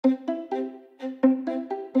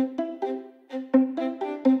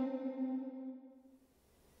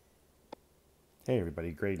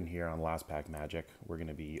everybody, Graydon here on Last Pack Magic. We're going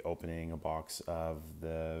to be opening a box of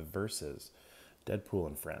the Versus, Deadpool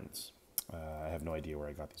and Friends. I have no idea where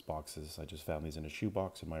I got these boxes. I just found these in a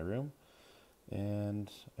shoebox in my room, and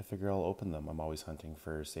I figure I'll open them. I'm always hunting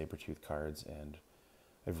for Sabertooth cards, and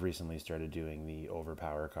I've recently started doing the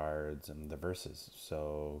Overpower cards and the Versus.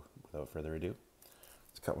 So without further ado,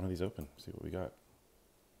 let's cut one of these open, see what we got.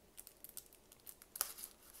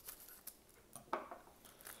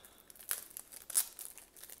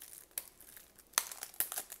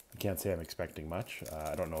 Can't say I'm expecting much.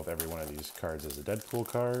 I don't know if every one of these cards is a Deadpool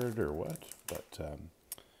card or what, but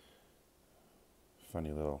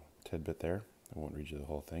funny little tidbit there. I won't read you the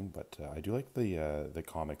whole thing, but I do like the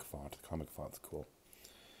comic font. The comic font's cool.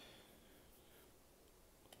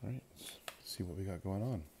 All right, let's see what we got going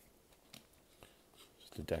on.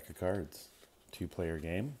 Just a deck of cards. 2-player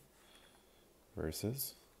game.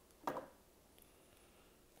 Versus.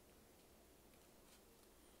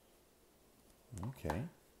 Okay.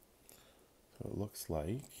 So it looks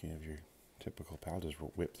like you have your typical pal, just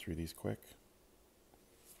whip through these quick.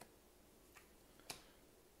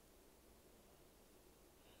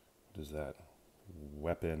 What is that?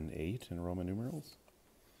 Weapon 8 in Roman numerals?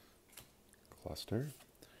 Cluster.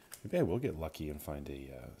 Maybe I will get lucky and find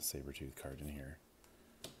a Sabertooth card in here.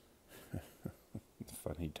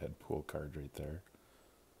 Funny Deadpool card right there.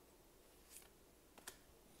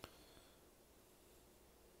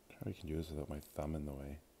 How we can do this without my thumb in the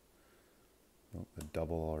way. Oh, a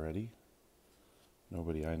double already.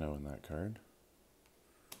 Nobody I know in that card.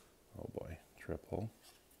 Oh boy, triple.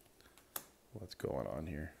 What's going on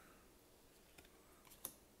here?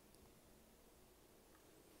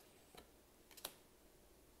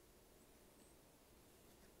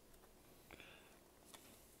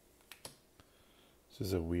 This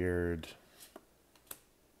is a weird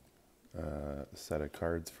set of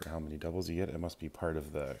cards for how many doubles you get. It must be part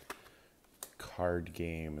of the card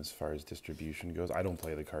game as far as distribution goes. I don't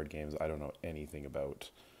play the card games. I don't know anything about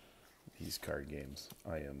these card games.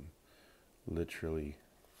 I am literally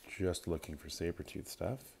just looking for Sabertooth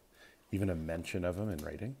stuff, even a mention of them in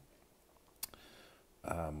writing.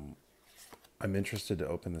 I'm interested to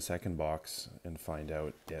open the second box and find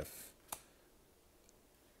out if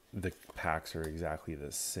the packs are exactly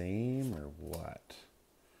the same or what.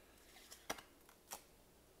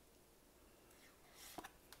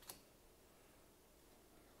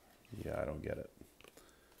 Yeah, I don't get it.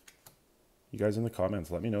 You guys in the comments,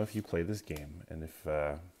 let me know if you play this game and if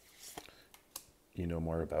you know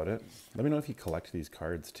more about it. Let me know if you collect these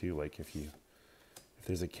cards too, like if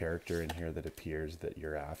there's a character in here that appears that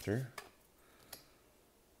you're after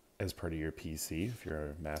as part of your PC, if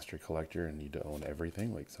you're a master collector and need to own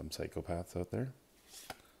everything, like some psychopaths out there.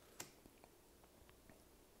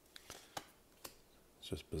 It's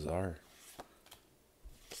just bizarre.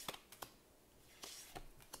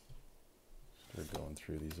 Start going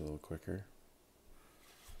through these a little quicker.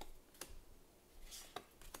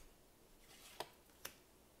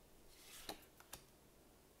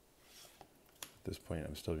 At this point,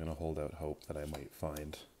 I'm still going to hold out hope that I might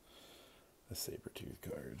find a Sabertooth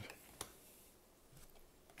card.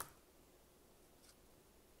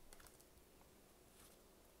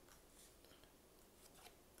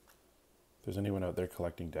 If there's anyone out there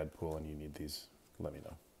collecting Deadpool and you need these, let me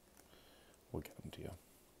know. We'll get them to you.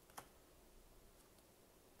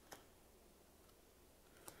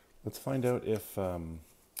 Let's find out if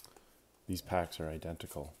these packs are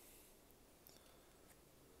identical.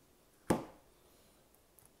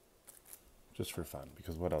 Just for fun,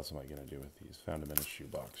 because what else am I going to do with these? Found them in a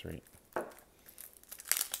shoebox, right?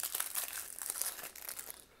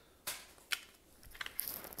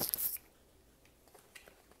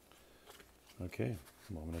 Okay,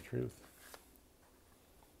 moment of truth.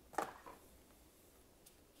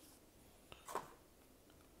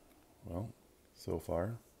 Well, so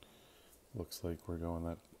far, looks like we're going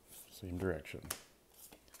that same direction.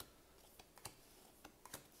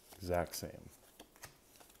 Exact same.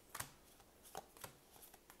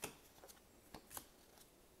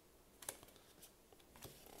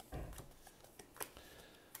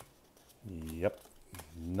 Yep,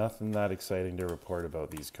 nothing that exciting to report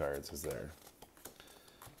about these cards, is there?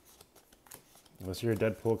 Unless you're a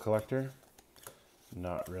Deadpool collector,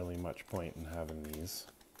 not really much point in having these.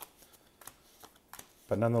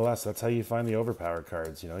 But nonetheless, that's how you find the Overpower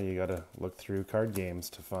cards. You know, you gotta look through card games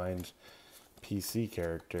to find PC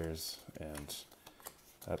characters, and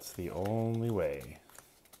that's the only way.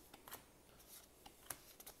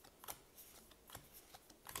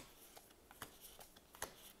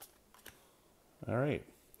 All right,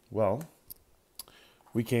 well,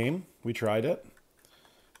 we tried it,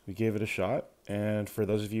 we gave it a shot. And for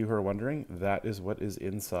those of you who are wondering, that is what is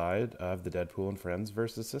inside of the Deadpool and Friends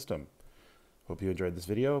versus system. Hope you enjoyed this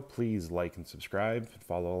video. Please like and subscribe.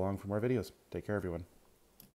 Follow along for more videos. Take care, everyone.